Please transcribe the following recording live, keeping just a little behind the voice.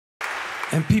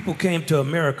And people came to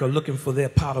America looking for their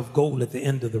pot of gold at the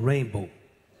end of the rainbow,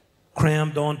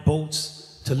 crammed on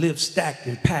boats to live stacked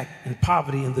and packed in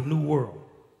poverty in the new world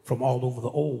from all over the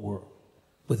old world,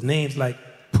 with names like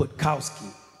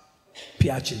Putkowski,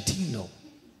 Piacentino,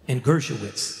 and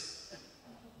Dershowitz.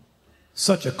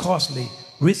 Such a costly,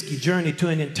 risky journey to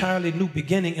an entirely new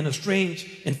beginning in a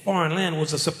strange and foreign land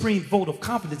was a supreme vote of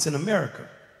confidence in America.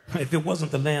 If it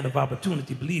wasn't the land of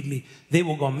opportunity, believe me, they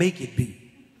were going to make it be.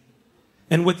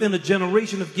 And within a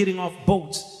generation of getting off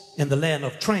boats in the land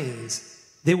of trains,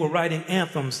 they were writing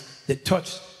anthems that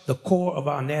touched the core of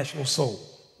our national soul.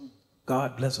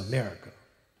 God bless America.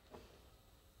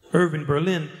 Irving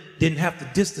Berlin didn't have to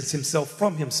distance himself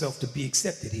from himself to be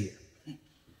accepted here.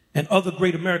 And other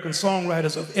great American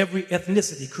songwriters of every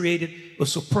ethnicity created a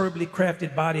superbly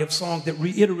crafted body of song that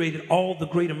reiterated all the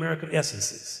great American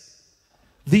essences.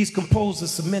 These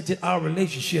composers cemented our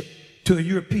relationship to a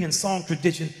European song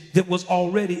tradition that was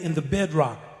already in the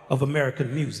bedrock of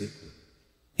American music.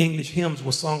 English hymns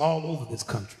were sung all over this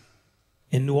country.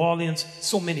 In New Orleans,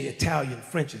 so many Italian,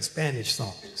 French, and Spanish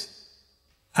songs.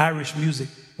 Irish music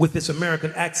with its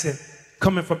American accent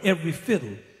coming from every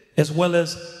fiddle, as well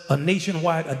as a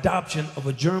nationwide adoption of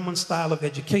a German style of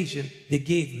education that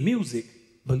gave music,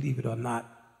 believe it or not,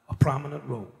 a prominent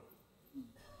role.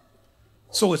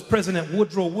 So as President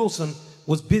Woodrow Wilson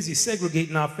was busy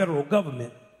segregating our federal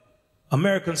government,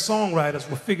 American songwriters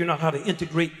were figuring out how to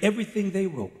integrate everything they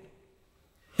wrote.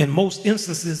 In most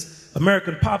instances,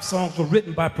 American pop songs were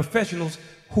written by professionals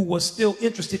who were still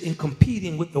interested in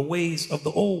competing with the ways of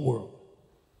the old world.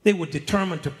 They were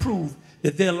determined to prove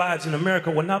that their lives in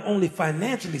America were not only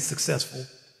financially successful,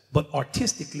 but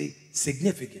artistically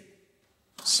significant.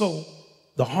 So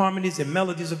the harmonies and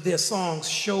melodies of their songs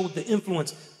showed the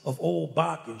influence of old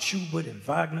Bach and Schubert and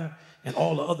Wagner and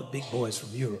all the other big boys from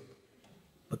Europe.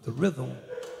 But the rhythm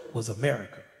was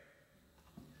America.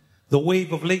 The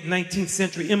wave of late 19th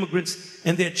century immigrants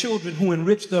and their children who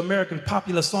enriched the American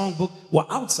popular songbook were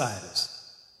outsiders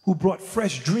who brought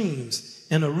fresh dreams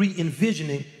and a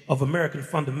re-envisioning of American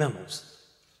fundamentals.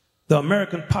 The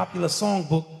American popular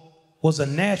songbook was a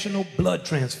national blood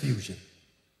transfusion.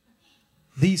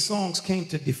 These songs came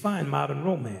to define modern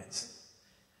romance.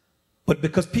 But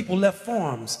because people left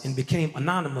farms and became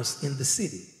anonymous in the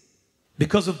city,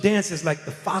 because of dances like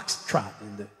the foxtrot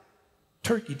and the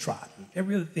turkey trot and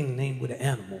every other thing named with an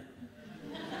animal,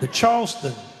 the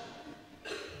Charleston,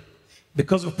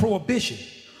 because of prohibition,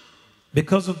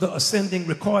 because of the ascending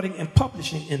recording and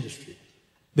publishing industry,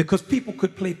 because people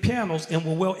could play pianos and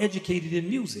were well educated in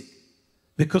music,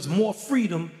 because more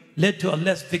freedom led to a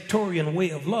less Victorian way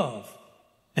of love,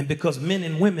 and because men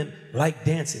and women liked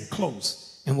dancing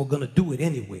close and were going to do it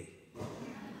anyway.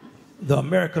 The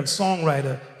American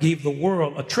songwriter gave the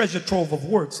world a treasure trove of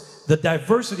works, the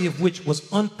diversity of which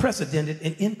was unprecedented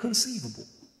and inconceivable.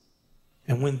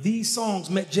 And when these songs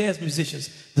met jazz musicians,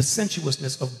 the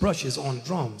sensuousness of brushes on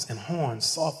drums and horns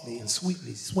softly and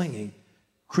sweetly swinging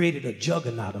created a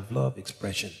juggernaut of love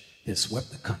expression that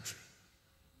swept the country.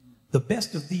 The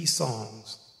best of these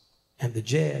songs and the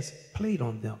jazz played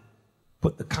on them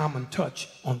put the common touch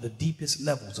on the deepest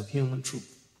levels of human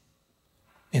truth.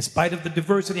 In spite of the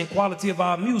diversity and quality of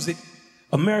our music,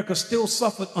 America still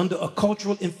suffered under a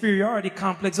cultural inferiority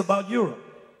complex about Europe.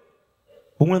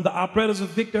 But when the operettas of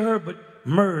Victor Herbert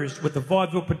merged with the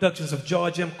vaudeville productions of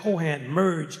George M. Cohan,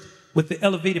 merged with the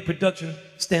elevated production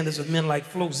standards of men like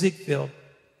Flo Ziegfeld,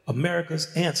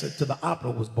 America's answer to the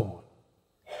opera was born,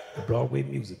 the Broadway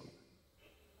musical.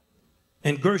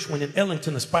 And Gershwin and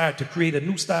Ellington aspired to create a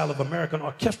new style of American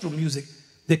orchestral music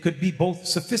that could be both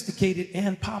sophisticated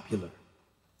and popular.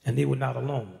 And they were not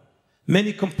alone.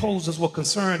 Many composers were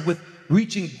concerned with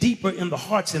reaching deeper in the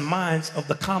hearts and minds of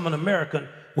the common American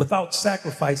without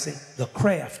sacrificing the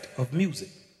craft of music.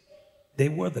 They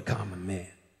were the common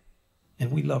man,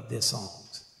 and we loved their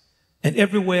songs. And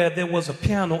everywhere there was a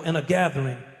piano and a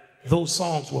gathering, those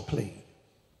songs were played.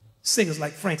 Singers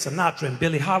like Frank Sinatra and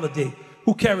Billie Holiday,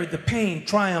 who carried the pain,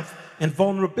 triumph, and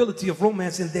vulnerability of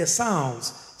romance in their sounds,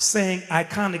 sang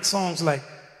iconic songs like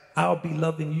I'll Be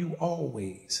Loving You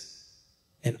Always,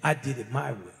 and I Did It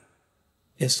My Way,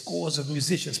 as scores of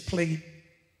musicians played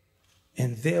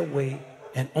in their way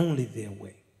and only their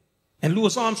way. And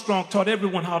Louis Armstrong taught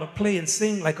everyone how to play and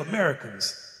sing like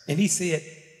Americans, and he said,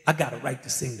 I got a right to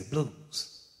sing the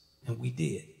blues, and we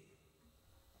did.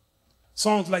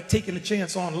 Songs like Taking a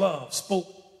Chance on Love spoke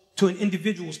to an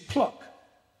individual's pluck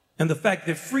and the fact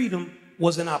that freedom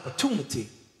was an opportunity,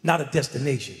 not a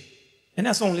destination. And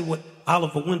that's only what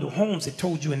Oliver Wendell Holmes had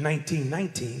told you in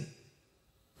 1919.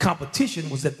 Competition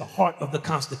was at the heart of the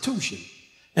Constitution.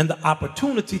 And the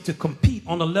opportunity to compete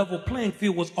on a level playing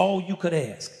field was all you could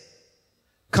ask.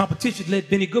 Competition led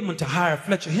Benny Goodman to hire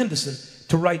Fletcher Henderson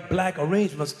to write black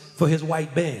arrangements for his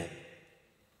white band.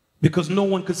 Because no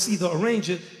one could see the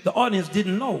arranger, the audience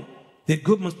didn't know that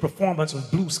Goodman's performance of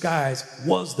Blue Skies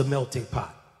was the melting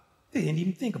pot. They didn't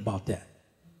even think about that.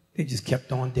 They just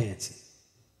kept on dancing.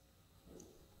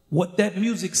 What that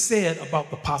music said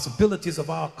about the possibilities of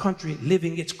our country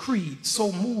living its creed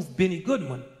so moved Benny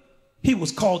Goodman, he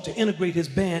was called to integrate his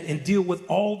band and deal with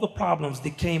all the problems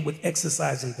that came with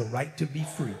exercising the right to be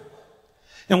free.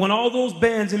 And when all those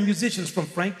bands and musicians from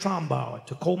Frank Trombauer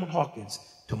to Coleman Hawkins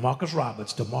to Marcus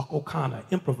Roberts to Mark O'Connor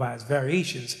improvised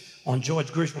variations on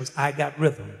George Gershwin's I Got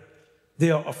Rhythm, they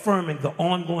are affirming the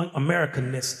ongoing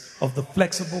Americanness of the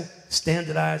flexible,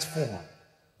 standardized form,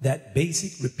 that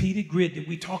basic repeated grid that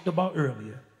we talked about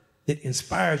earlier, that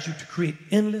inspires you to create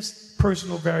endless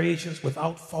personal variations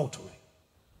without faltering.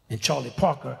 And Charlie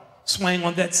Parker swang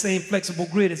on that same flexible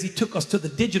grid as he took us to the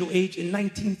digital age in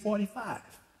 1945,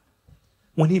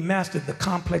 when he mastered the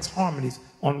complex harmonies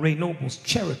on Ray Noble's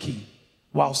Cherokee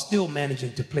while still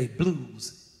managing to play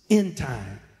blues in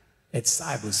time at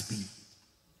cyber speed.